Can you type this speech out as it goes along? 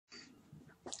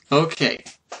Okay.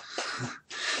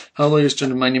 Hello, your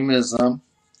student. My name is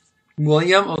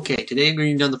William. Okay, today we're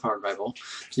reading down the Power Bible.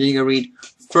 Today you're going to read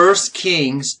 1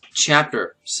 Kings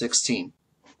chapter 16.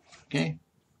 Okay?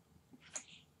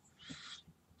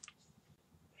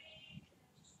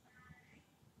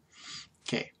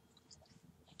 Okay.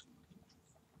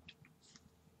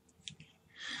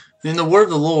 Then the word of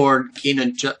the Lord came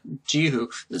to Jehu,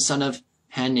 the son of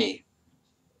Hanani,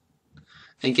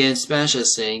 against Baasha,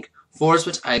 saying,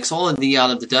 Forasmuch I exalted thee out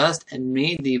of the dust, and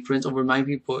made thee prince over my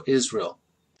people Israel.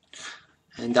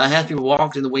 And thou hast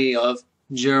walked in the way of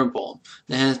Jeroboam,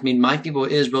 that hast made my people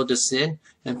Israel to sin,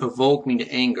 and provoked me to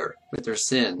anger with their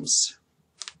sins.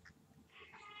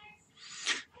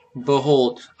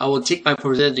 Behold, I will take my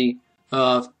prosperity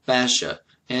of Baasha,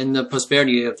 and the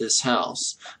prosperity of this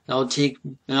house. And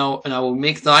I will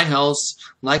make thy house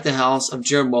like the house of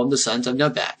Jeroboam the son of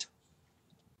Nebat.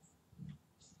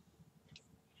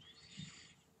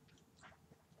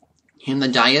 Him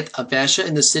that dieth of Baasha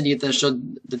in the city that shall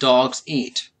the dogs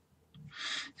eat,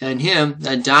 and him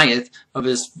that dieth of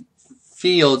his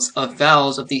fields of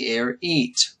fowls of the air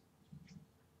eat.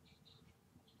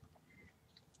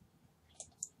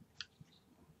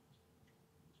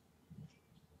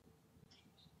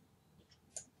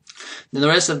 Then the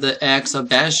rest of the acts of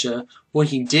Baasha, what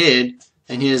he did,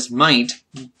 and his might,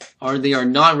 they are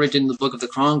not written in the book of the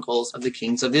Chronicles of the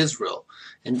kings of Israel.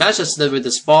 And Baasha slept with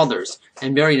his fathers,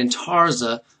 and buried in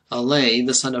Tirzah Alai,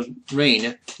 the son of Rain,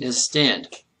 in his stand.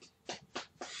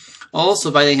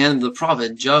 Also by the hand of the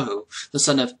prophet Jehu, the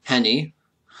son of Hanani,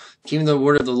 came the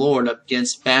word of the Lord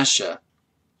against Baasha,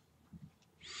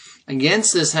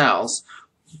 against this house,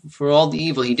 for all the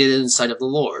evil he did in the sight of the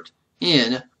Lord,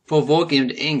 in provoking him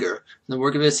to anger, and the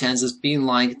work of his hands is being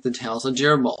like the house of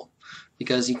Jeroboam,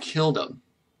 because he killed him.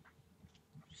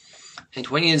 In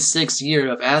 26th year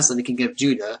of Asa, the king of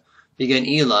Judah, began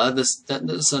Elah, the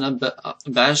son of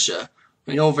Baasha,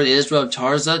 reigned over Israel of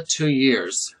Tirzah 2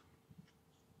 years.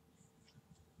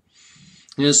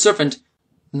 And his servant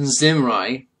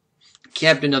Zimri,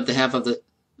 captain of the half of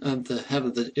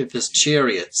his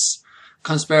chariots,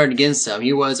 conspired against him.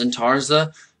 He was in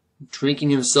Tirzah, drinking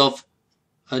himself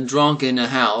drunk in a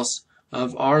house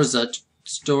of Arza,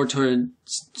 stored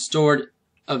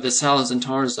of his house in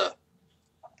Tirzah.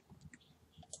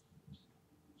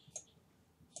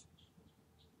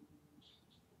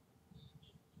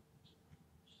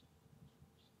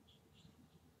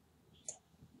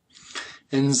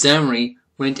 And Zimri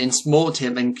went and smote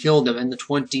him and killed him in the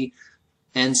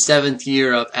 27th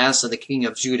year of Asa the king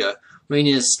of Judah,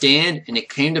 reigning in his stand. And it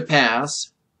came to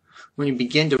pass, when he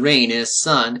began to reign, his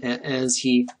son, as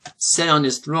he sat on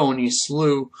his throne, he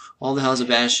slew all the house of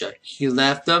Baasha. He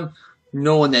left them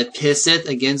no one that pisseth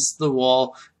against the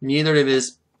wall, neither of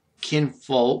his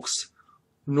kinfolks,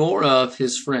 nor of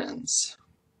his friends.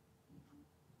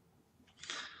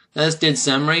 Thus did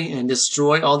Zimri, and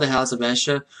destroyed all the house of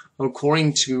Baasha,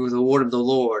 according to the word of the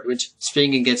Lord, which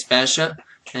spake against Baasha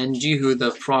and Jehu the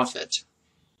prophet.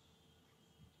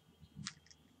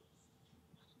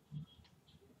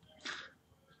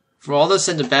 For all the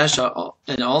sins of Baasha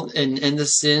and the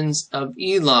sins of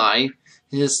Eli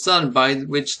his son, by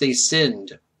which they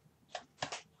sinned,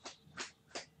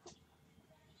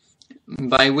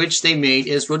 by which they made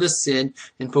Israel to sin,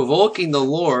 in provoking the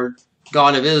Lord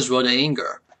God of Israel to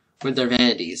anger with their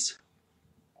vanities.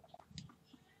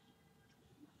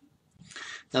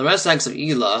 The rest acts of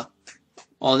Elah,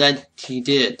 all that he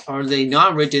did, are they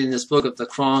not written in this book of the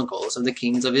Chronicles of the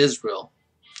kings of Israel?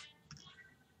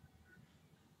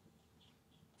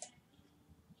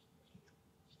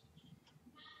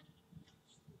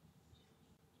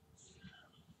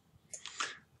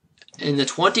 In the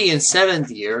 27th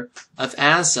year of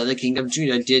Asa, the king of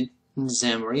Judah, did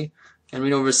Zimri, and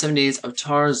reigned over 7 days of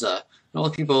Tirzah, and all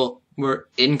the people were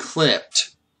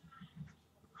encamped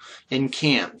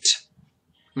against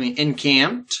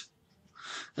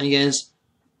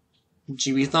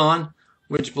Gibbethon,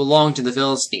 which belonged to the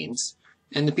Philistines.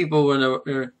 And the people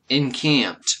were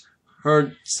encamped,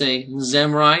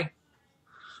 Zimri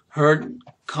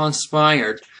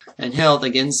conspired, and held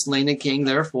against slain the king.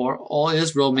 Therefore all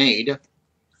Israel made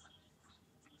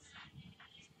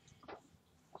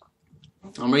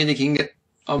Omri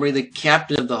the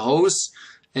captain of the host,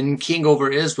 and king over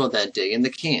Israel that day in the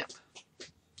camp.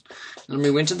 And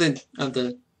Omri went to the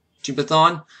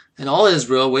Gibbethon, and all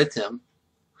Israel with him,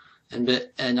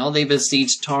 and all they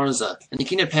besieged Tirzah. And it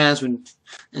came to pass, when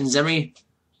Zimri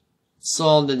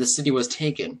saw that the city was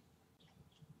taken,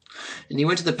 and he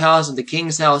went to the palace of the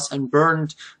king's house, and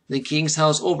burned the king's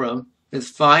house over him with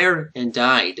fire, and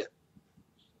died.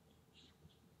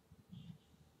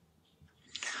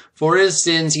 For his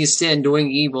sins he sinned,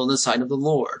 doing evil in the sight of the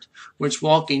Lord, which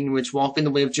walking the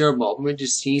way of Jeroboam,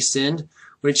 which he sinned,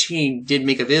 which he did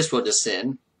make of Israel to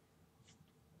sin.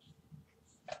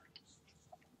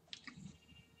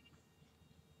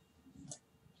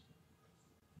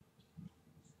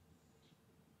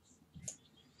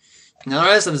 Now the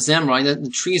rest of Zimri, the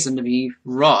treason to be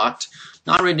wrought,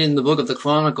 not written in the book of the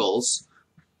Chronicles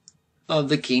of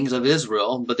the kings of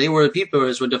Israel, but they were the people of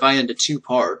Israel divided into two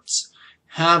parts.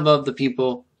 Half of the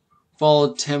people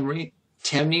followed Temni,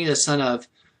 the son of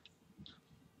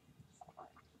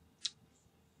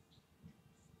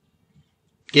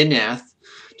Ginath,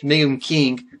 to make him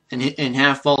king, and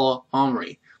half followed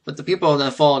Omri. But the people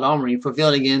that followed Omri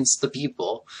prevailed against the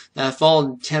people that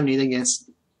followed Temni against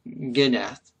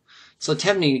Ginath. So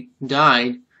Temni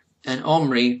died, and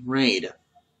Omri reigned.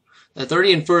 The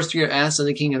 31st year Asa,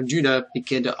 the king of Judah,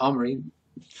 began to Omri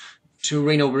to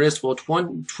reign over Israel.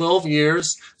 12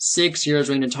 years, 6 years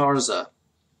reigned in Tirzah.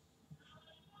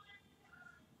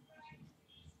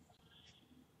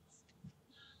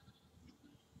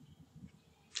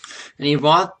 And he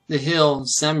bought the hill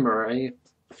Semri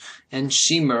and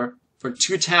Shemer for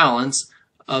 2 talents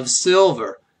of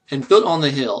silver, and built on the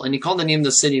hill. And he called the name of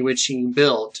the city which he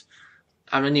built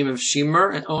out of the name of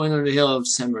Shemer, and on the hill of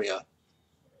Samaria.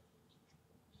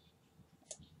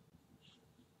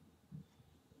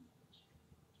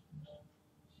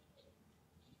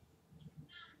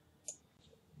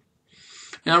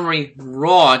 And Omri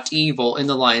wrought evil in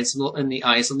the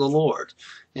eyes of the Lord,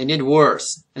 and did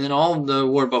worse, and then all the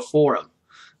were before him.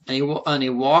 And he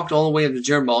walked all the way of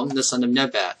Jeroboam, the son of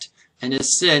Nebat, and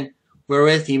his sin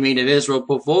wherewith he made of Israel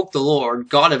provoked the Lord,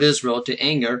 God of Israel, to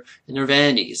anger in their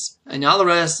vanities. And now the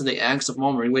rest of the acts of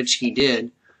Omri which he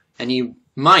did, and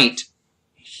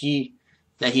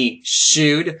that he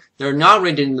shewed, they are not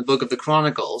written in the book of the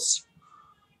Chronicles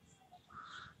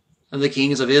of the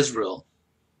kings of Israel.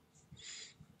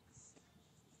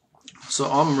 So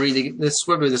Omri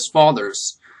swept with his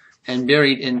fathers, and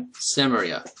buried in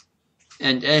Samaria.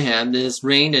 And Ahab is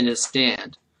reigned in his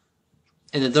stand.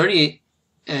 In the 30th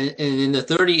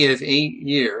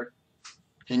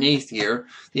year,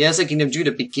 the Asa king of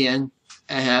Judah began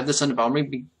Ahab the son of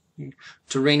Omri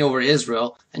to reign over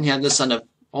Israel, and Ahab the son of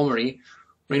Omri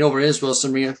reigned over Israel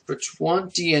Samaria for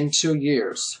 22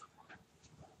 years.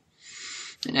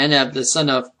 And Ahab the son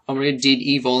of Omri did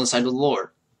evil in the sight of the Lord.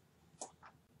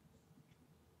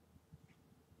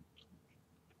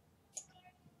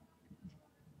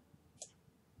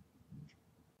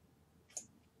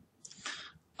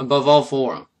 Above all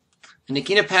for him. And it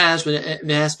came to pass when it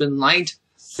has been light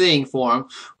thing for him,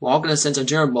 walk in the sense of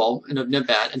Jeroboam and of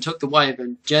Nebat, and took the wife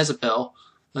of Jezebel,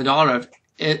 the daughter of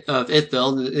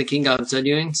Ithbel, the king of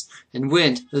Zidonians, and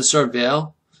went to serve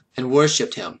Baal, and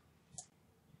worshipped him.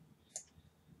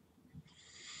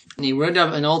 And he reared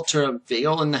up an altar of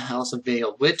Baal in the house of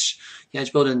Baal, which he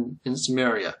had built in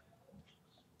Samaria.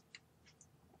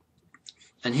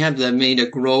 And Ahab made a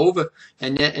grove,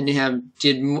 and Ahab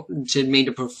did made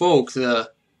to provoke the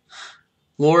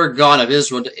Lord God of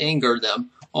Israel to anger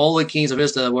them. All the kings of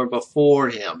Israel were before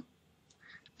him.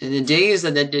 In the days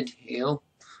that did hail,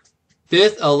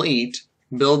 Bith-elit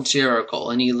built Jericho,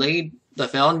 and he laid the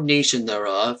foundation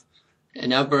thereof,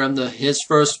 and Abraham his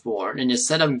firstborn, and he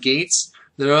set up gates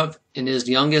thereof, and his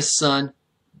youngest son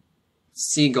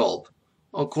Segub,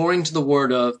 according to the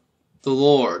word of the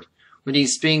Lord, when he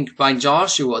spake by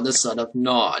Joshua the son of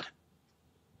Nun.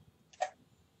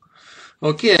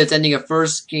 Okay, it's ending of 1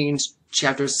 Kings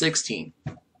chapter 16.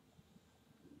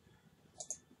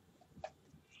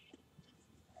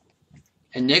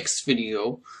 And next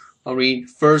video, I'll read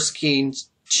 1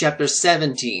 Kings chapter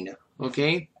 17.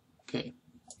 Okay? Okay,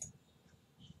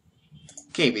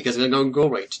 because I'm going to go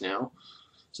right now.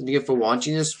 So thank you for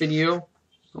watching this video.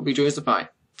 Hope you enjoy this. Bye.